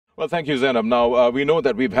Well, thank you, Zainab. Now, we know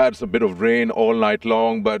that we've had a bit of rain all night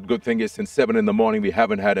long, but good thing is since 7 in the morning, we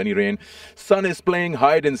haven't had any rain. Sun is playing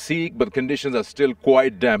hide and seek, but conditions are still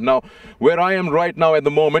quite damp. Now, where I am right now at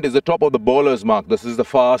the moment is the top of the bowler's mark. This is the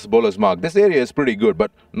fast bowler's mark. This area is pretty good,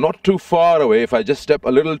 but not too far away. If I just step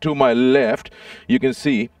a little to my left, you can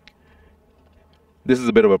see this is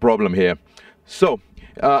a bit of a problem here. So,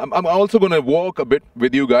 I'm also going to walk a bit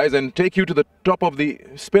with you guys and take you to the top of the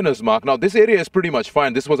spinner's mark. Now, this area is pretty much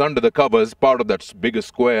fine. This was under the covers, part of that bigger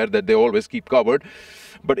square that they always keep covered.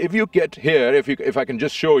 But if you get here, if I can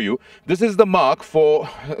just show you, this is the mark for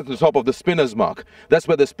the top of the spinner's mark. That's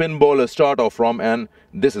where the spin bowlers start off from, and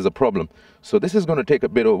this is a problem. So this is going to take a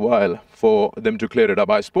bit of a while for them to clear it up.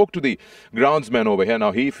 I spoke to the groundsman over here.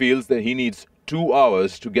 Now, he feels that he needs 2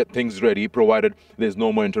 hours to get things ready, provided there's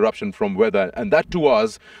no more interruption from weather. And that 2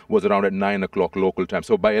 hours was around at 9 o'clock local time.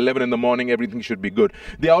 So by 11 in the morning, everything should be good.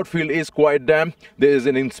 The outfield is quite damp. There is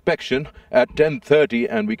an inspection at 10:30,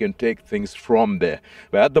 and we can take things from there.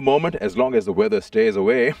 But at the moment, as long as the weather stays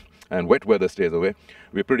away, and wet weather stays away,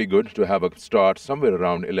 we're pretty good to have a start somewhere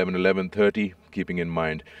around 11:30, keeping in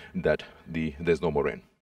mind that there's no more rain.